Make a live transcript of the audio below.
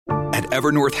At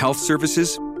Evernorth Health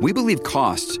Services, we believe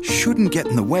costs shouldn't get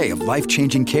in the way of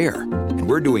life-changing care, and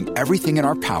we're doing everything in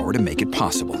our power to make it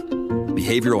possible.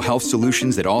 Behavioral health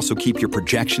solutions that also keep your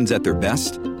projections at their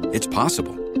best? It's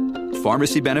possible.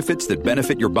 Pharmacy benefits that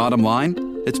benefit your bottom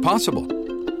line? It's possible.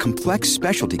 Complex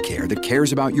specialty care that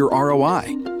cares about your ROI?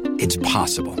 It's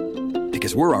possible.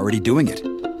 Because we're already doing it.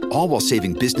 All while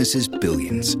saving businesses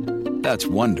billions. That's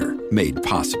Wonder made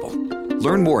possible.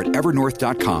 Learn more at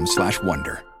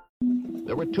evernorth.com/wonder.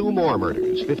 There were two more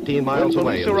murders 15 miles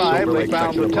away. Police arrived, they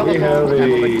found the telephone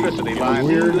and electricity line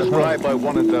described by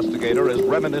one investigator as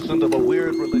reminiscent of a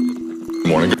weird religion.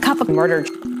 Morning. Cup of murder.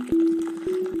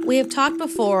 We have talked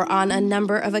before on a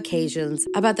number of occasions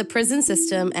about the prison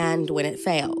system and when it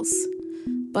fails.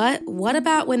 But what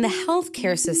about when the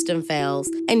healthcare system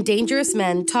fails and dangerous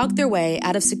men talk their way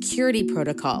out of security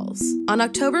protocols? On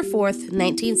October 4th,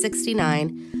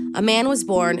 1969, a man was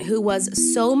born who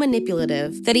was so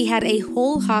manipulative that he had a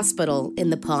whole hospital in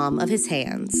the palm of his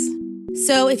hands.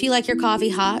 So if you like your coffee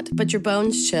hot but your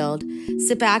bones chilled,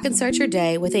 sit back and start your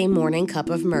day with a morning cup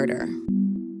of murder.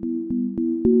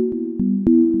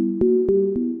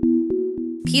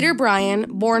 Peter Bryan,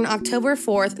 born October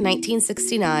 4th,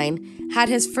 1969, had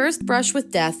his first brush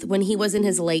with death when he was in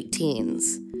his late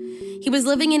teens. He was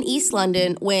living in East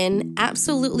London when,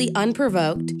 absolutely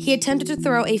unprovoked, he attempted to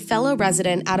throw a fellow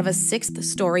resident out of a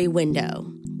 6th-story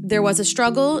window. There was a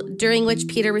struggle during which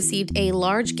Peter received a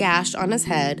large gash on his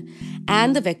head,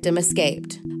 and the victim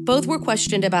escaped. Both were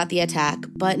questioned about the attack,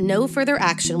 but no further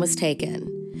action was taken.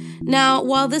 Now,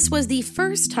 while this was the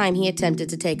first time he attempted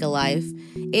to take a life,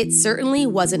 it certainly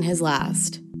wasn't his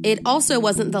last. It also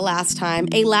wasn't the last time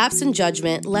a lapse in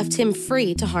judgment left him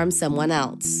free to harm someone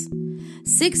else.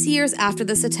 6 years after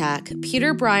this attack,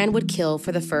 Peter Bryan would kill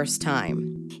for the first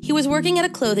time. He was working at a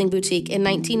clothing boutique in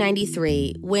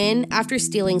 1993 when, after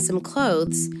stealing some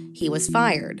clothes, he was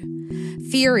fired.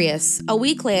 Furious, a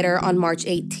week later on March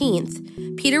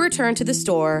 18th, Peter returned to the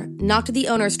store, knocked the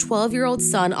owner's 12-year-old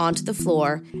son onto the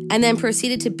floor, and then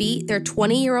proceeded to beat their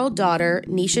 20-year-old daughter,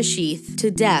 Nisha Sheath, to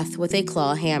death with a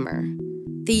claw hammer.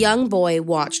 The young boy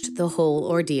watched the whole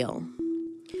ordeal.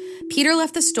 Peter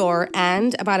left the store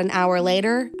and, about an hour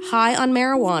later, high on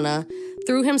marijuana,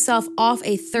 threw himself off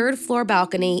a 3rd-floor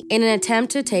balcony in an attempt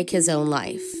to take his own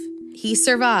life. He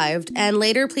survived and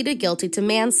later pleaded guilty to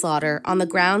manslaughter on the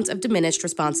grounds of diminished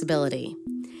responsibility.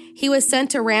 He was sent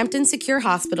to Rampton Secure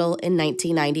Hospital in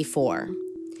 1994.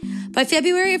 By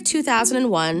February of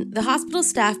 2001, the hospital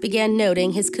staff began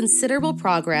noting his considerable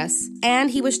progress, and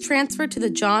he was transferred to the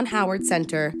John Howard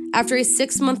Center after a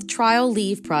 6-month trial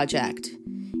leave project.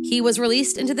 He was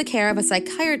released into the care of a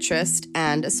psychiatrist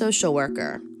and a social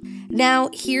worker. Now,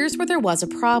 here's where there was a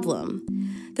problem.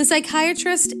 The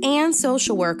psychiatrist and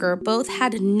social worker both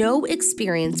had no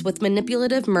experience with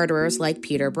manipulative murderers like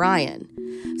Peter Bryan.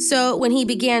 So when he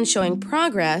began showing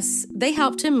progress, they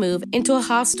helped him move into a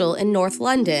hostel in North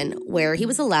London, where he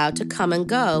was allowed to come and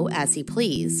go as he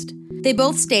pleased. They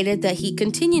both stated that he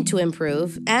continued to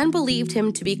improve and believed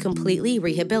him to be completely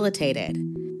rehabilitated.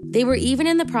 They were even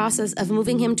in the process of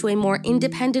moving him to a more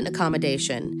independent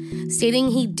accommodation,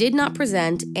 stating he did not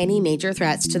present any major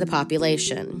threats to the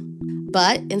population.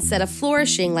 But instead of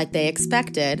flourishing like they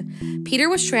expected, Peter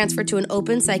was transferred to an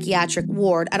open psychiatric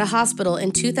ward at a hospital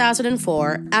in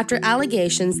 2004 after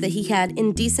allegations that he had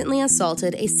indecently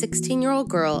assaulted a 16-year-old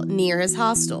girl near his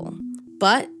hostel.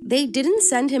 But they didn't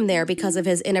send him there because of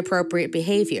his inappropriate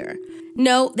behavior.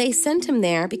 No, they sent him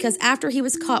there because after he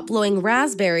was caught blowing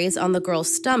raspberries on the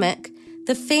girl's stomach,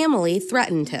 the family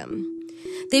threatened him.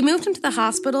 They moved him to the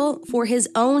hospital for his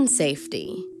own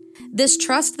safety. This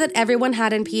trust that everyone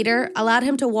had in Peter allowed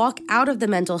him to walk out of the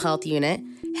mental health unit,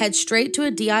 head straight to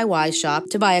a DIY shop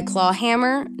to buy a claw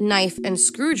hammer, knife, and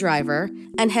screwdriver,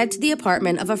 and head to the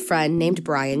apartment of a friend named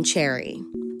Brian Cherry.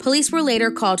 Police were later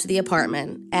called to the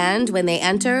apartment, and when they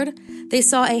entered, they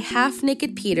saw a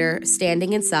half-naked Peter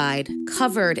standing inside,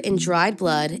 covered in dried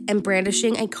blood and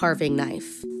brandishing a carving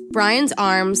knife. Brian's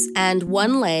arms and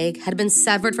one leg had been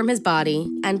severed from his body,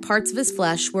 and parts of his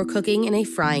flesh were cooking in a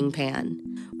frying pan.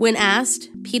 When asked,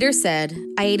 Peter said,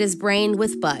 "I ate his brain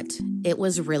with butt. It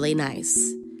was really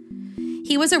nice."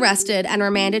 He was arrested and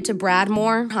remanded to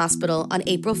Bradmore Hospital on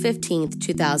April 15,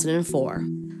 2004.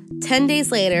 10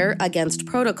 days later, against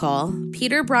protocol,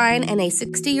 Peter Bryan and a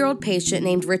 60-year-old patient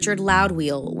named Richard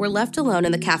Loudwheel were left alone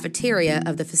in the cafeteria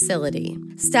of the facility.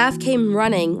 Staff came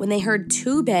running when they heard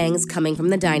 2 bangs coming from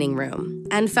the dining room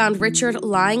and found Richard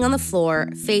lying on the floor,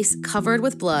 face covered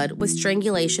with blood with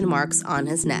strangulation marks on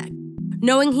his neck.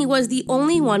 Knowing he was the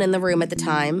only one in the room at the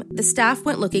time, the staff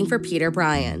went looking for Peter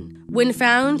Bryan. When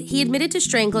found, he admitted to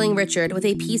strangling Richard with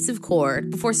a piece of cord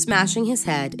before smashing his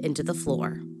head into the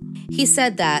floor. He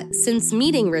said that, since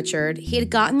meeting Richard, he had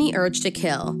gotten the urge to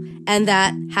kill, and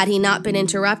that, had he not been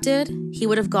interrupted, he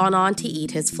would have gone on to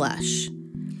eat his flesh.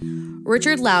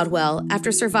 Richard Loudwell,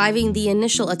 after surviving the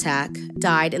initial attack,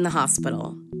 died in the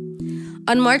hospital.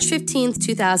 On March 15,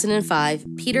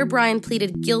 2005, Peter Bryan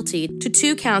pleaded guilty to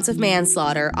 2 counts of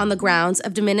manslaughter on the grounds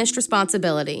of diminished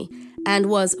responsibility and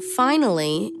was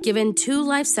finally given 2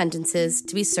 life sentences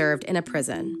to be served in a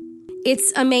prison.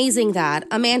 It's amazing that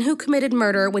a man who committed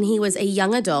murder when he was a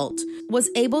young adult was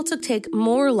able to take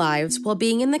more lives while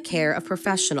being in the care of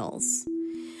professionals.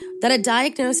 That a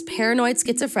diagnosed paranoid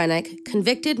schizophrenic,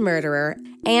 convicted murderer,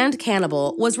 and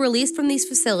cannibal was released from these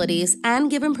facilities and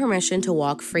given permission to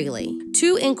walk freely.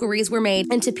 2 inquiries were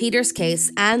made into Peter's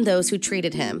case and those who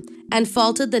treated him, and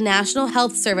faulted the National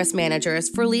Health Service managers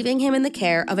for leaving him in the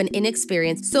care of an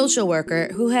inexperienced social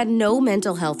worker who had no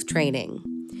mental health training,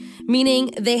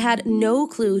 meaning they had no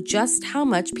clue just how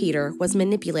much Peter was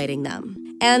manipulating them.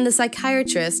 And the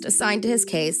psychiatrist assigned to his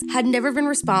case had never been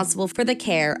responsible for the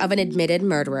care of an admitted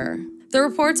murderer. The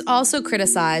reports also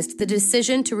criticized the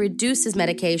decision to reduce his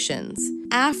medications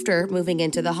after moving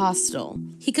into the hospital.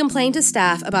 He complained to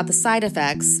staff about the side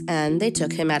effects, and they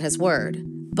took him at his word.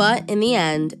 But in the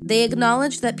end, they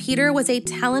acknowledged that Peter was a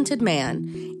talented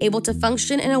man, able to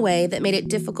function in a way that made it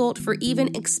difficult for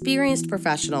even experienced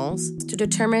professionals to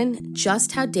determine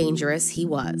just how dangerous he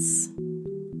was.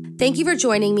 Thank you for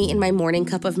joining me in my morning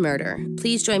cup of murder.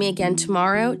 Please join me again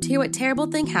tomorrow to hear what terrible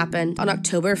thing happened on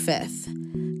October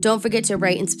 5th. Don't forget to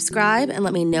rate and subscribe and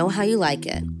let me know how you like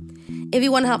it. If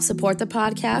you want to help support the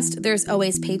podcast, there's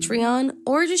always Patreon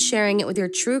or just sharing it with your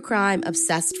true crime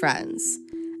obsessed friends.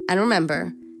 And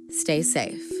remember, stay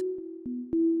safe.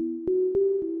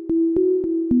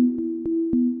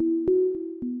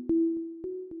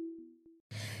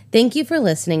 Thank you for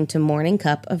listening to Morning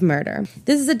Cup of Murder.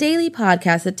 This is a daily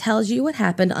podcast that tells you what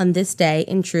happened on this day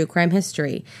in true crime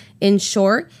history. In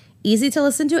short, easy to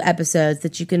listen to episodes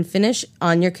that you can finish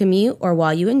on your commute or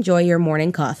while you enjoy your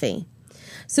morning coffee.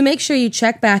 So make sure you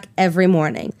check back every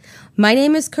morning. My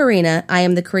name is Karina. I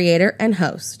am the creator and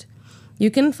host.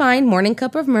 You can find Morning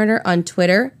Cup of Murder on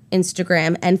Twitter,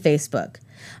 Instagram, and Facebook.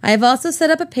 I have also set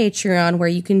up a Patreon where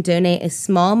you can donate a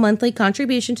small monthly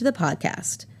contribution to the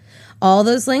podcast. All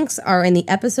those links are in the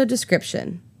episode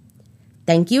description.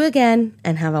 Thank you again,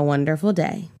 and have a wonderful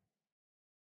day.